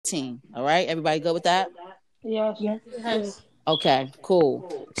routine. All right, everybody good with that? Yes. Yes. Okay,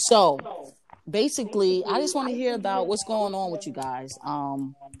 cool. So basically, I just want to hear about what's going on with you guys.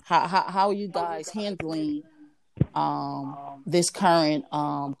 How are you guys handling this current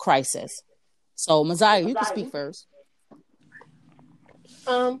crisis? So, Messiah, you can speak first.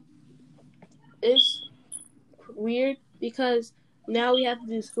 Um, it's weird because now we have to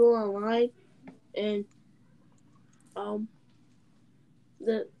do school online, and um,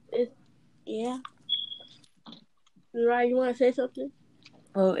 the it yeah. Right, you want to say something?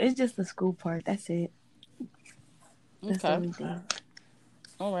 Well, it's just the school part. That's it. That's the Okay, only thing.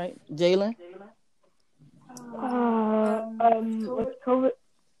 all right, Jalen. With COVID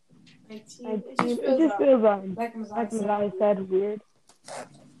 19, it just feels like Mazai said, weird.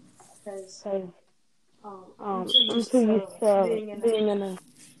 Because I'm too used to being in a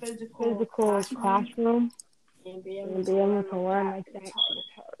physical classroom and being able to learn like that. It's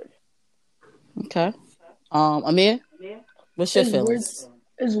hard. Okay, Amir, what's your It's weird. feelings?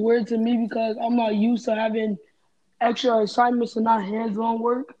 It's weird to me because I'm not used to having extra assignments and not hands-on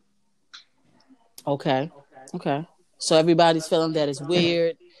work. Okay, okay. So everybody's feeling that it's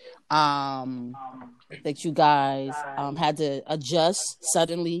weird. Um, that you guys had to adjust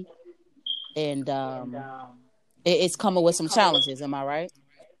suddenly, and it's coming with some challenges. Am I right?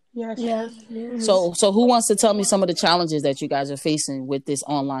 Yes. Yes. So who wants to tell me some of the challenges that you guys are facing with this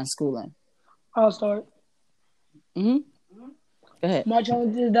online schooling? I'll start. Mm-hmm. Go ahead. My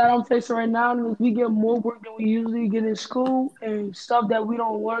challenges that I'm facing right now is we get more work than we usually get in school and stuff that we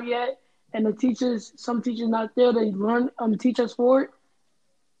don't learn yet. And the teachers, some teachers not there, they learn teach us for it.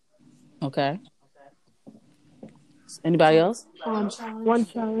 Okay. Anybody else? One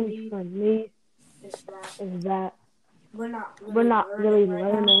challenge for me is that we're not really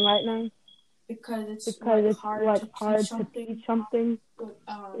learning right now because it's because like it's hard like to hard teach to something teach something with,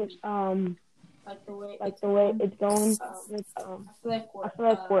 with like the way like it's the way going. it's going. With I feel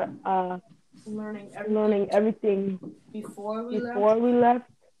like we're learning everything before we before left. we left.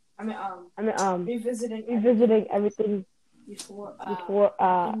 I mean I mean revisiting everything before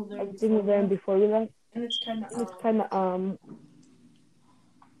everything we learned before we left. and it's kind It's of kind of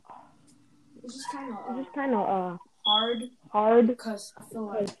it's just kind it's of just kind of hard hard because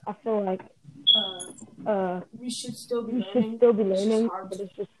because I feel like we should still be we should learning. still be It's just learning, hard but to.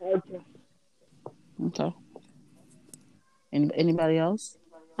 it's just hard to. Okay. Anybody else?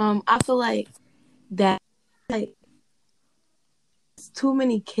 I feel like that like too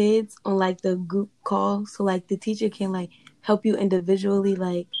many kids on like the group call, so like the teacher can like help you individually,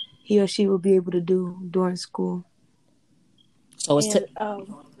 like he or she will be able to do during school. So it's And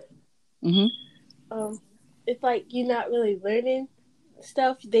mm-hmm. it's like you're not really learning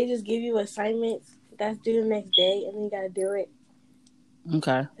stuff. They just give you assignments that's due the next day, and then you gotta do it.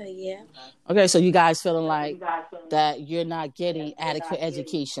 Okay. So yeah. Okay. So you guys feeling like that you're not getting adequate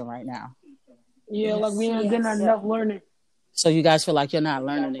education right now. Yeah, like we ain't getting enough learning. So you guys feel like you're not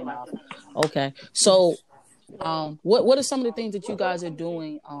learning enough. Okay. So what are some of the things that you guys are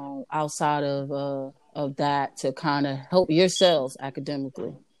doing outside of that to kind of help yourselves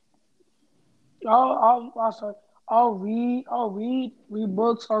academically? Sorry. Read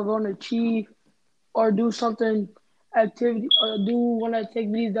books, or go on achieve, or do something activity, or do one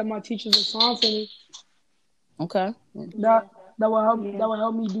activities that my teachers assign for me. Okay. That will help. That will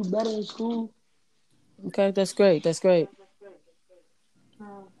help me do better in school. Okay, that's great. That's great.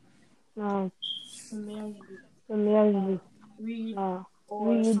 For me, I just Read or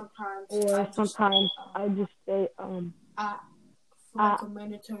read, or sometimes sometimes I just stay I for uh like a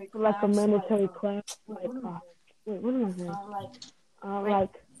mandatory like a class mandatory class what like am I wait, what am I saying? like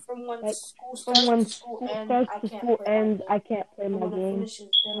Like from when like school from starts to when school school ends starts I to can't school play my ends, game I can't play and my when it game. finishes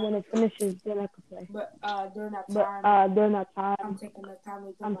then And I when can it play finishes, then I can play. but during that But time during that I'm time, taking the time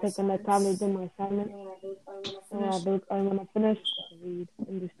to do I'm my taking the time to assignments do my assignments. and when I And when finish when I finish, do I stuff. can read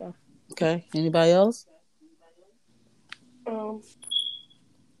and do stuff. Okay. Anybody else? Um.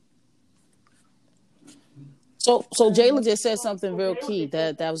 So Jalen just said something real key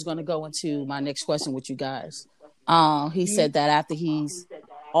that was going to go into my next question with you guys. He said that after he's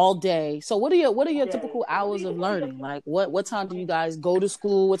all day. So what are your typical hours of learning? Like what time do you guys go to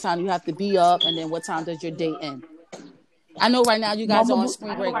school? What time do you have to be up? And then what time does your day end? I know right now you guys are on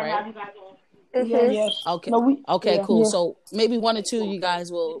spring break, right? Yes. Okay. No, we. Okay, Yeah. cool. So maybe one or two of you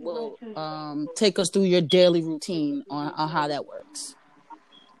guys will take us through your daily routine on how that works.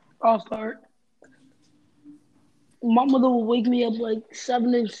 I'll start. My mother will wake me up like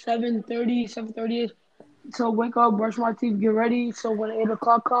 7:30 to wake up, brush my teeth, get ready. So when 8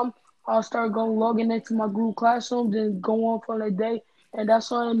 o'clock come, I'll start going logging into my Google Classroom, then go on for the day. and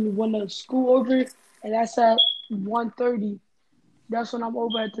that's when the school over, and that's at 1:30. That's when I'm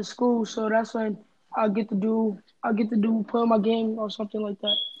over at the school, so that's when I get to do play my game or something like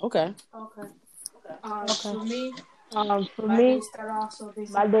that. Okay. Okay. Okay. For My day me,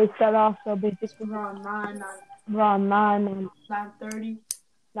 my day start off so basically around around 9 and 9:30.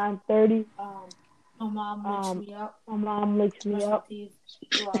 9:30. My mom wakes me up, My mom wakes me brush my up, teeth,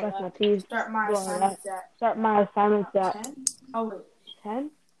 do all brush my that. teeth, Start my do all that. assignments at Start my assignments at 10. Oh wait,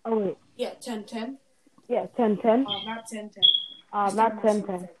 10. Oh wait, yeah, 10:10. yeah, 10:10. Not 10:10. Not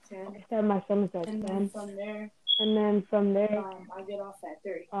 10:10. At 10, I start my assignments at and then 10, from there, and then from there, I get off at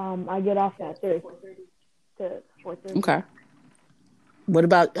 30 I get off to at 30 4:30. to 4:30. Okay. What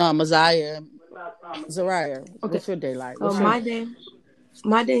about Messiah and Zariah? Okay. What's your day like? So What's your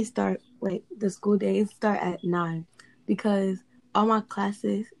my day start like the school days start at 9 because all my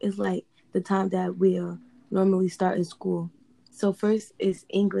classes is like the time that we'll normally start in school. So first is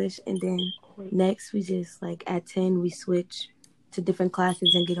English, and then next we just like at 10 we switch to different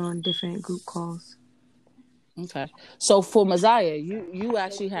classes and get on different group calls. Okay. So for Messiah, you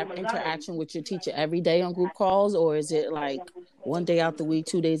actually have interaction with your teacher every day on group calls, or is it like one day out the week,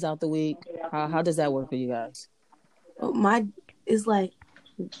 2 days out the week? How does that work for you guys? But my is like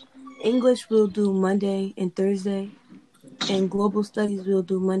English we'll do Monday and Thursday, and global studies we'll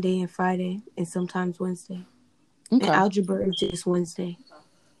do Monday and Friday, and sometimes Wednesday. And Okay. algebra is just Wednesday.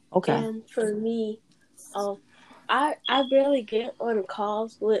 Okay. And for me, I barely get on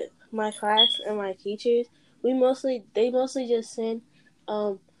calls with my class and my teachers. They mostly just send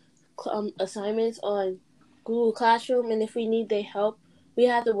assignments on Google Classroom, and if we need their help, we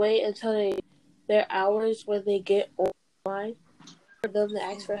have to wait until their hours where they get online for them to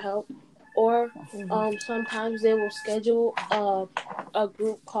ask for help. Or sometimes they will schedule a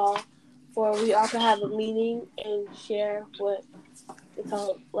group call for we all can have a meeting and share what it's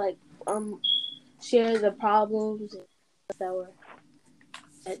all like share the problems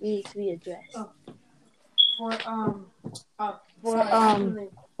that need to be addressed. For Actually,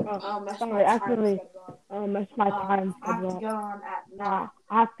 that's my time I have to schedule. get on at 9.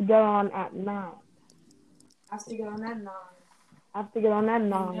 I have to get on at 9. I have to get on at 9. I have to get on at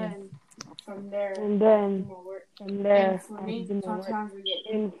 9. And then from there, And then from there, and for I have me, to do my work. sometimes we get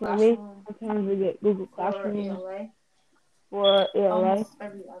And Google for me, Classroom sometimes we get Google or Classroom ELA or ELA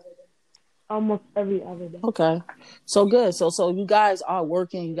almost every other day. Okay. So good. So you guys are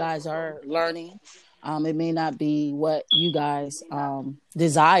working, you guys are learning. It may not be what you guys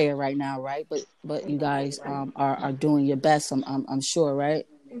desire right now, right? But you guys are doing your best, I'm sure, right?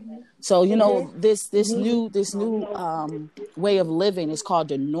 Mm-hmm. So you know this new way of living is called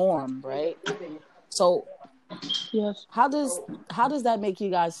the norm, right? So Yes. how does that make you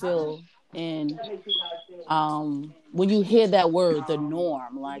guys feel in when you hear that word, the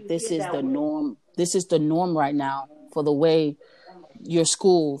norm? Like this is the norm. This is the norm right now for the way your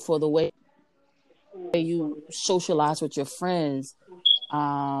school, for the way you socialize with your friends,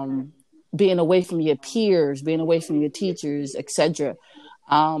 being away from your peers, being away from your teachers, etc.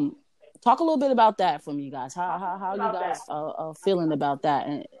 Talk a little bit about that from you guys. How you guys are feeling about that,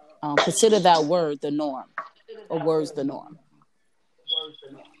 and consider that word the norm, or words the norm.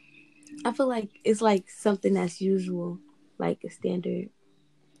 I feel like it's like something that's usual, like a standard.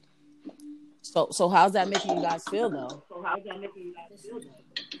 So how's that making you guys feel though?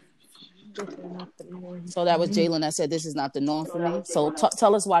 So that was Jalen that said this is not the norm for me. So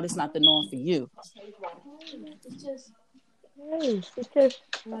tell us why this is not the norm for you. It's just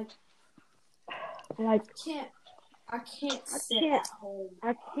like I can't sit at home.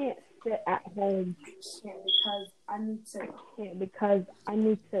 I can't sit at home. I can't because I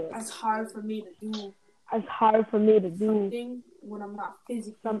need to. It's hard for me to do something when I'm not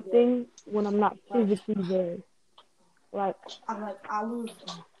physically there. Like I lose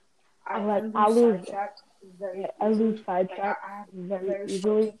sidetrack very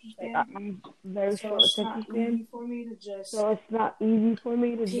easily. I have very short attention span. So it's not easy for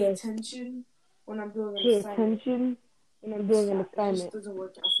me to pay just attention when I'm doing pay an assignment. attention when I'm doing an It assignment. just doesn't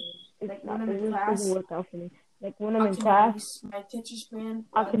work out for me. It When I'm in just class, doesn't work out for me. Like when I'm I in can class, release my attention span.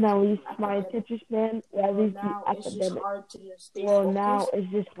 I can at least my attention span, or at least Now the it's just academic. hard to just stay Well, focused. now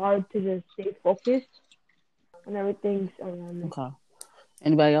it's just hard to just stay focused on everything's around me. Okay.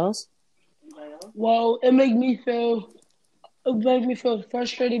 Anybody else? Well, it make me feel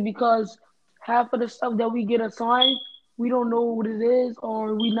frustrated because half of the stuff that we get assigned, we don't know what it is,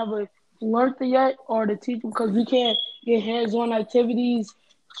 or we never learned it yet, or the teacher, because we can't get hands-on activities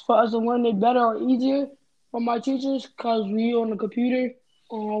for us to learn it better or easier from my teachers because we on the computer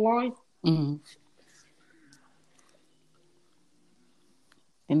or online. Mm-hmm.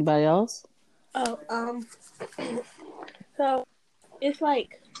 Anybody else? Oh, so it's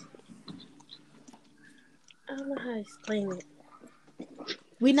like I don't know how to explain it.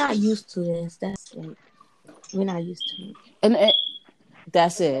 We're not used to this. That's like we're not used to it. And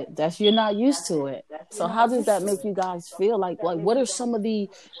that's it. You're not used to it. So how does that make you guys feel? Like what are some of the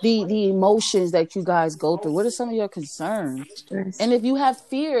emotions that you guys go through? What are some of your concerns? Stress. And if you have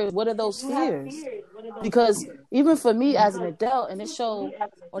fears, what are those fears? Because even for me as an adult, and this show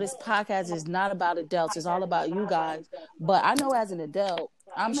or this podcast is not about adults, it's all about you guys. But I know as an adult,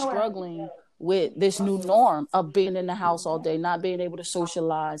 I'm struggling with this new norm of being in the house all day, not being able to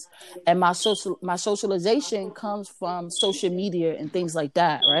socialize. And my socialization comes from social media and things like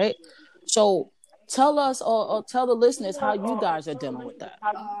that, right? So tell us or tell the listeners how you guys are dealing with that.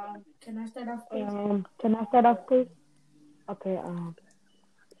 Can I start off, please? Can I start off, please? Okay.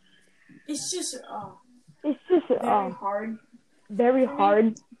 It's just very hard. Very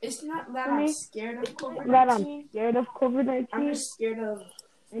hard. It's not that For me, I'm scared of That I'm COVID-19. scared of COVID-19. I'm just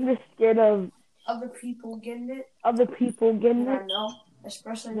scared of other people getting it other people getting that I it know,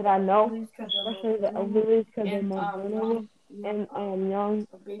 especially that I know, especially especially the elderly because they're and more vulnerable, and young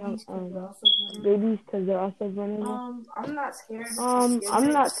babies because they're also vulnerable. babies because they're also vulnerable. I'm not scared. I'm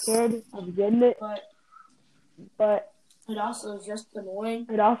not scared of getting it, but it also is just annoying.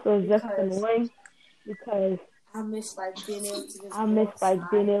 it also is just Because annoying because I miss being able to just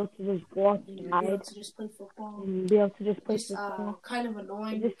being able to just go and be able outside to just play football. and be able to just play Just football. kind of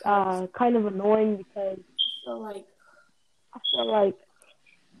annoying. It's because kind of annoying because I feel like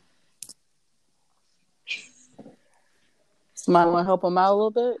Somebody want to help them out a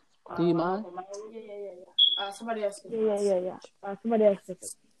little bit? Do you mind? yeah. Somebody else. Yeah. Somebody else.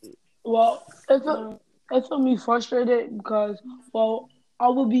 Well, it felt me frustrated because, well,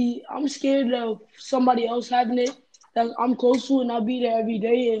 I'm scared of somebody else having it that I'm close to, and I'll be there every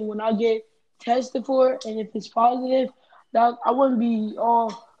day. And when I get tested for it, and if it's positive, that I wouldn't be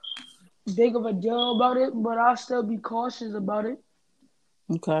all big of a deal about it, but I'll still be cautious about it.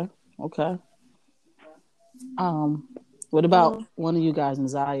 Okay. What about one of you guys,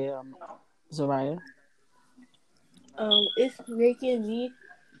 Zariah? It's making me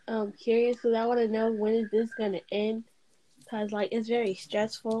curious because I want to know when is this gonna end? Cause it's very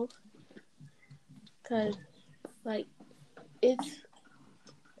stressful. Cause it's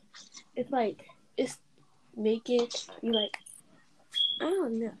making you I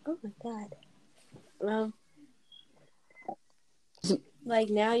don't know. Oh my god.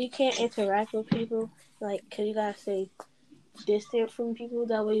 Now you can't interact with people. Cause you gotta stay distant from people.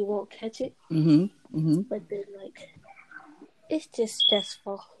 That way you won't catch it. But then it's just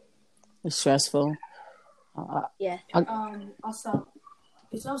stressful. It's stressful. Yeah. Also,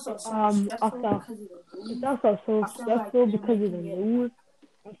 it's also it's also so stressful because of the news.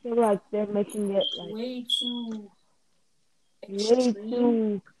 I feel like they're making it way too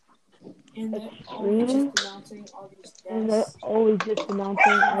extreme. And they're always just announcing all these deaths. And they're always just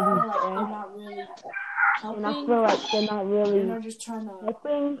announcing all these deaths. They're not really helping. And I feel like they're not really and they're just trying to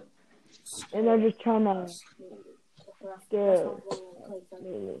helping. And they're just trying to scare.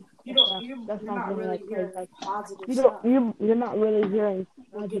 That's not really positive stuff. You're not really hearing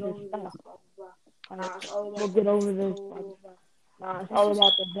positive stuff. We'll get over this. It's all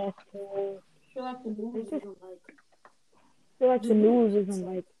about the death toll. I feel like the news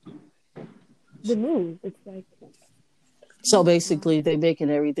isn't the news. It's so basically they're making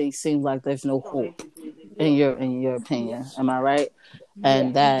everything seem like there's no hope in your opinion. Am I right?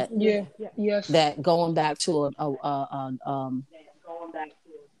 And that going back to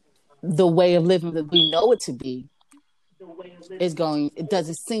the way of living that we know it to be it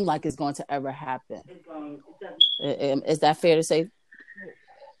doesn't seem like it's going to ever happen. Is that fair to say?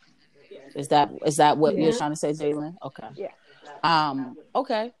 Is that what you're trying to say, Jalen? Okay. Yeah.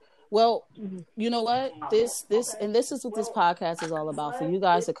 Okay. Well, you know what? This is what this podcast is all about, for you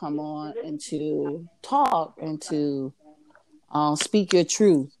guys to come on and to talk and to speak your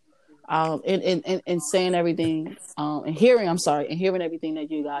truth. And saying everything, and hearing everything that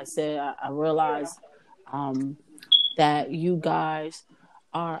you guys said. I realize that you guys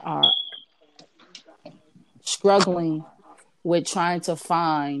are struggling with trying to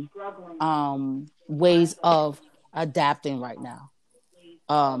find ways of adapting right now.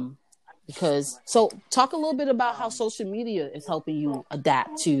 So talk a little bit about how social media is helping you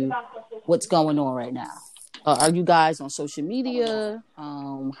adapt to what's going on right now. Are you guys on social media?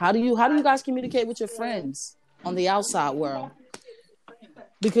 How do you guys communicate with your friends on the outside world?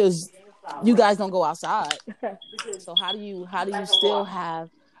 Because you guys don't go outside. So how do you still have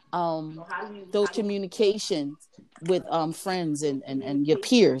um, those communications with friends and your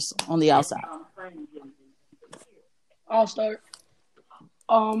peers on the outside? I'll start.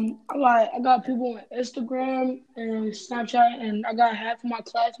 I got people on Instagram and Snapchat, and I got half of my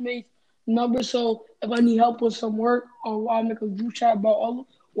classmates' numbers. So if I need help with some work, or I'll make a group chat about all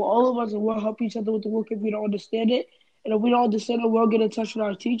of us, and we'll help each other with the work if we don't understand it. And if we don't understand it, we'll get in touch with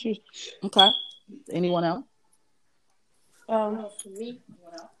our teachers. Okay. Anyone else? For me,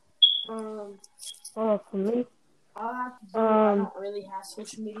 For me, I don't really have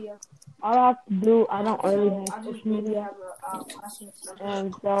social media. all I have to do, I don't really have social media.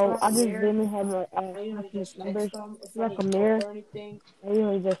 And so I just really have a classmates' numbers. Like a mirror. I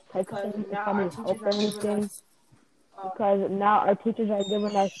usually just text them if I need help or anything. Because now our teachers are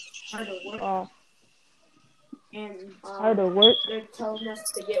giving us harder work. They're telling us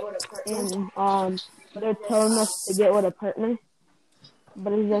to get with a partner. And they're telling us to get with a partner.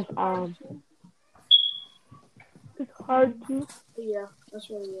 But it's just it's hard to. Yeah, that's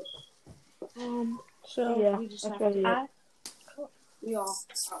really it. So Yeah, we just that's have really it. we all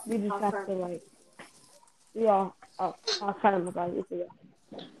We just have to like, we all I'll try them about it. Yeah.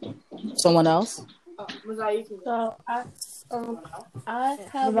 Someone else? So I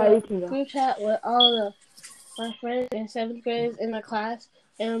have a group chat with all of my friends and 7th graders in my class,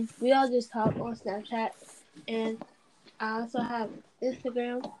 and we all just talk on Snapchat. And I also have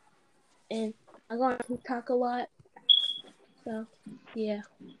Instagram, and I go on TikTok a lot. So yeah.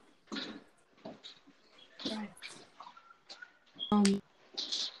 So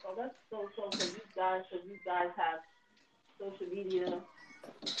you guys have social media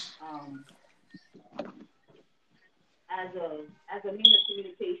as a means of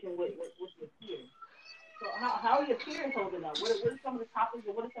communication with your peers. So how are your peers holding up? What are some of the topics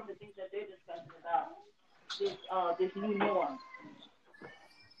or what are some of the things that they're discussing about this new norm?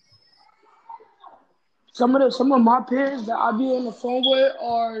 Some of my peers that I be on the phone with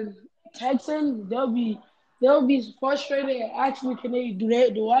or texting, they'll be frustrated and ask me, can they do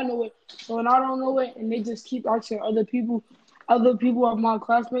that? Do I know it? So when I don't know it, and they just keep asking other people of my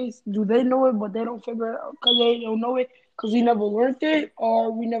classmates, do they know it? But they don't figure it out because they don't know it because we never learned it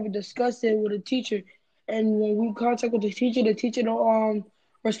or we never discussed it with a teacher. And when we contact with the teacher don't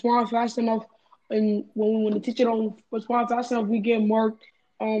respond fast enough. And when the teacher don't respond fast enough, we get marked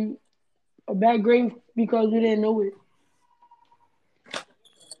a bad grade because we didn't know it.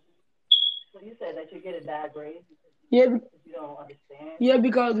 So you said that you're getting bad grades Yeah, because you don't understand. yeah,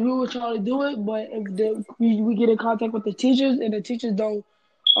 because we were trying to do it, but if we get in contact with the teachers and the teachers don't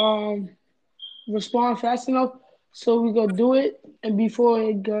respond fast enough, so we go do it, and before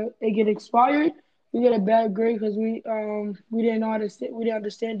it get expired, we get a bad grade because we didn't know how to we didn't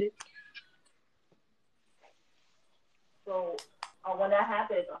understand it. So when that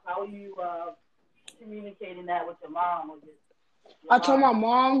happens, how are you communicating that with your mom or your I told my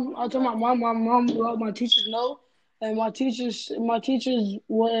mom. My mom let my teachers know, and my teachers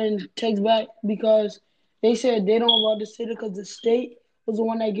wouldn't text back because they said they don't understand it because the state was the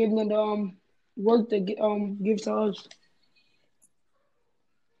one that gave them the work to give to us.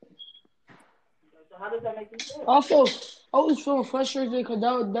 So how does that make you feel? I was feeling frustrated because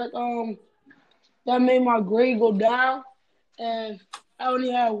that made my grade go down, and I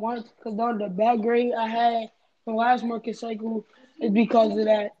only had one because the bad grade I had the last market cycle is because of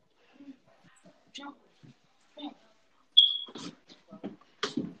that.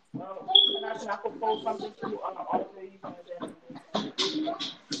 Well, can I propose something to all three of you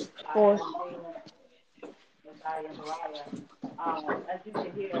guys Or and Jalen, Messiah, and Mariah? As you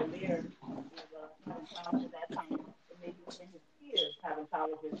can hear, Amir is having challenges at times, and maybe even his peers having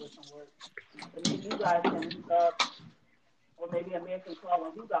challenges with some work. So maybe you guys can link up, or maybe Amir can call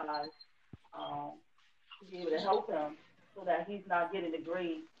on you guys to be able to help him so that he's not getting the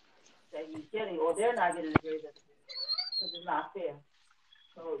grade that he's getting, or they're not getting the grade that they're getting, because it's not fair.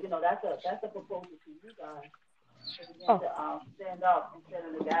 So that's a proposal to you guys to begin to stand up and stand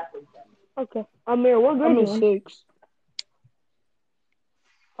in the gap with them. okay. Amir, what grade I'm you in in? 6.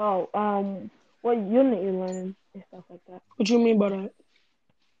 Oh, what unit you learning and stuff like that? What you mean by that?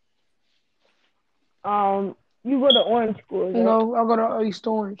 You go to Orange School, right? No, I go to East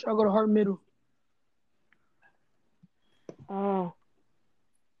Orange. I go to Hart Middle. Oh.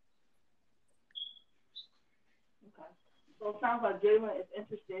 Okay. So it sounds like Jalen is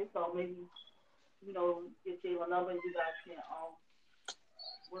interested, so maybe get Jalen number and you guys can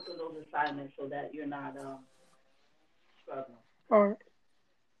work on those assignments so that you're not struggling. All right.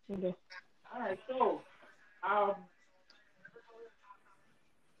 Okay. All right. So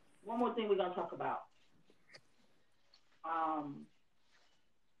one more thing we're gonna talk about.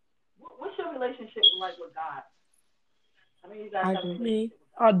 What's your relationship like with God? I mean, you guys have a do. relationship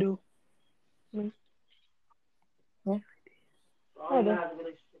with God. I do. Yeah. So all you guys have a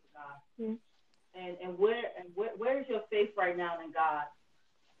relationship with God. Yeah. And where is your faith right now in God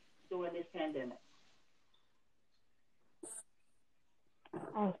during this pandemic?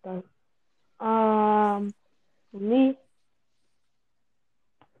 I'll start. For me,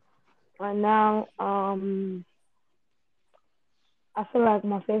 right now, I feel like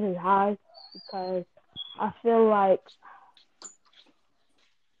my faith is high because I feel like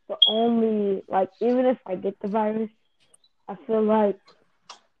the only, like, even if I get the virus, I feel like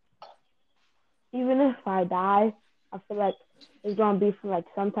even if I die, I feel like it's gonna be for like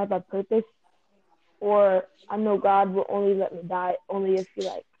some type of purpose, or I know God will only let me die only if He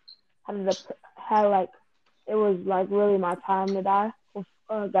like had like it was like really my time to die,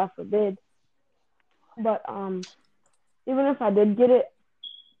 God forbid. But even if I did get it,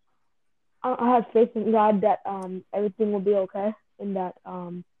 I have faith in God that everything will be okay and that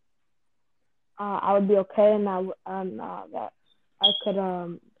I would be okay and that I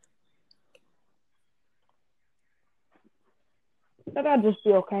could that I'd just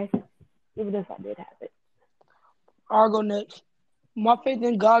be okay even if I did have it. I'll go next. My faith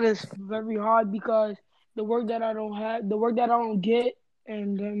in God is very hard because the work that I don't have, the work that I don't get,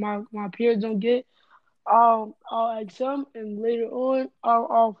 and then my peers don't get, I'll ask them, and later on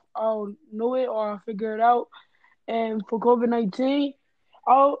I'll know it or I'll figure it out. And for COVID-19,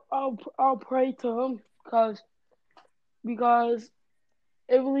 I'll pray to him because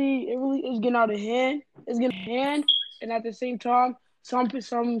it really is getting out of hand. It's getting out of hand, and at the same time, some's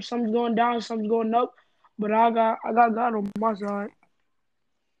going down, some's going up. But I got God on my side.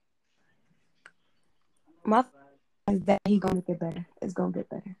 My faith is that He gonna make it better. It's gonna get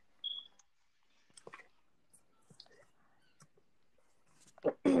better.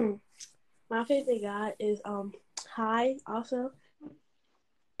 My faith in God is high also. I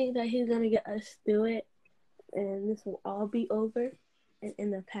think that He's gonna get us through it and this will all be over and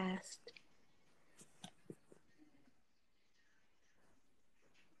in the past.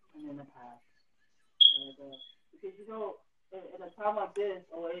 And in the past. Because in a time like this,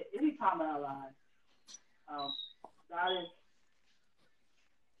 or any time in our lives, God is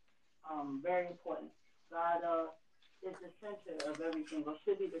very important. God is the center of everything, or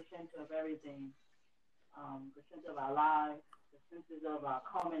should be the center of everything. The center of our lives, the center of our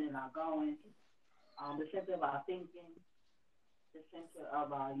coming and our going, the center of our thinking, the center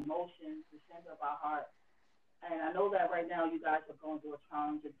of our emotions, the center of our heart. And I know that right now you guys are going through a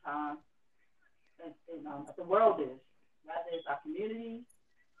challenging time, and the world is. Whether it's our community,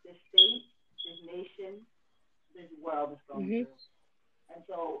 this state, this nation, this world is going through. And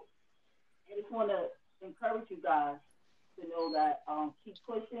so I just want to encourage you guys to know that keep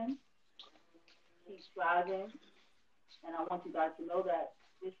pushing, keep striving, and I want you guys to know that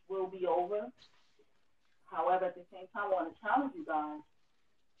this will be over. However, at the same time, I want to challenge you guys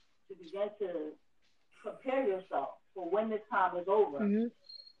to begin to prepare yourself for when this time is over.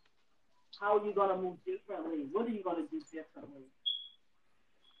 How are you going to move differently? What are you going to do differently?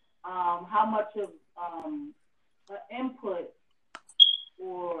 How much of input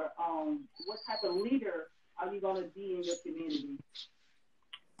or what type of leader are you going to be in your community?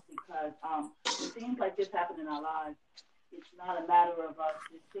 Because when things like this happen in our lives, it's not a matter of us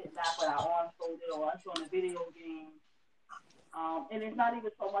just sitting back with our arms folded or us on a video game. And it's not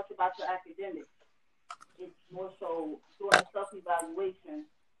even so much about your academics. It's more so doing a self-evaluation.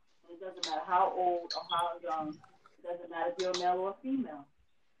 It doesn't matter how old or how young. It doesn't matter if you're a male or a female.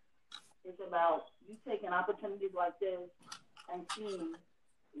 It's about you taking opportunities like this and seeing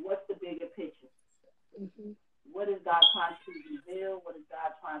what's the bigger picture. What is God trying to reveal? What is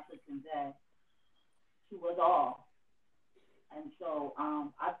God trying to convey to us all? And so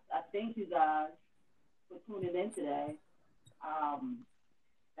I thank you guys for tuning in today.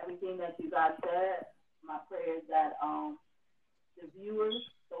 Everything that you guys said, my prayer is that the viewers,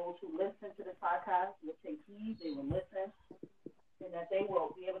 those who listen to the podcast, will take heed, they will listen, and that they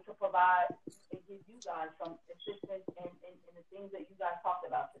will be able to provide and give you guys some assistance in the things that you guys talked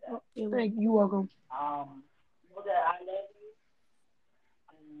about today. Thank you. You're welcome. Know that I love you,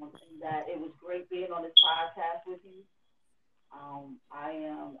 and that it was great being on this podcast with you.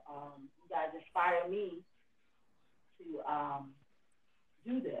 You guys inspire me to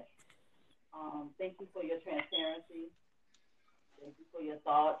do this. Thank you for your transparency. Thank you for your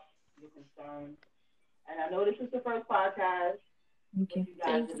thoughts, your concerns. And I know this is the first podcast, but you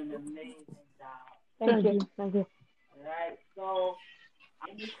guys did an amazing job. Thank you. Thank you. All right. So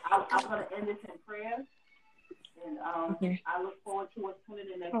I'm going to end this in prayer. And Okay. I look forward to us tuning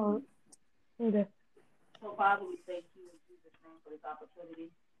in next Oh, week. okay. So, Father, we thank you in Jesus' name for this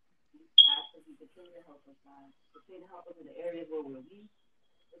opportunity. We ask that you continue to help us, God. Continue to help us in the areas where we're weak.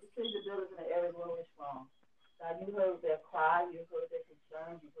 And continue to build us in the areas where we're strong. God, you heard their cry. You heard their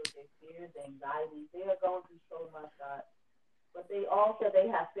concerns. You heard their fears, their anxieties. They are going through so much, God. But they all said they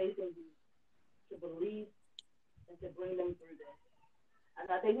have faith in you to believe and to bring them through this. And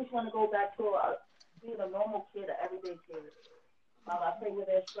they just want to go back to being a normal kid, an everyday kid. Father, I pray where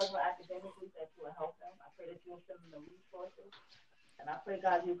they're struggling academically that you will help them. I pray that you will send them the resources. And I pray,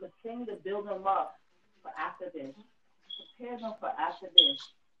 God, you continue to build them up for after this. Prepare them for after this.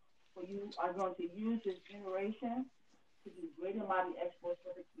 For you are going to use this generation to do great and mighty exploits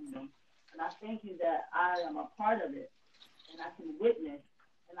for the kingdom. And I thank you that I am a part of it. And I can witness.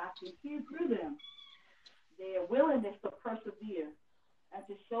 And I can hear through them their willingness to persevere and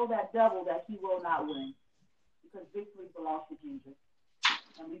to show that devil that he will not win. Because victory belongs to Jesus.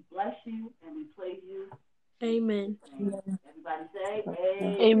 And we bless you and we praise you. Amen. Everybody say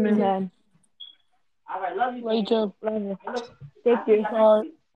Amen. Amen. All right, love you, Rachel. Love you. Hey, look, Thank I'll see you. y'all next week.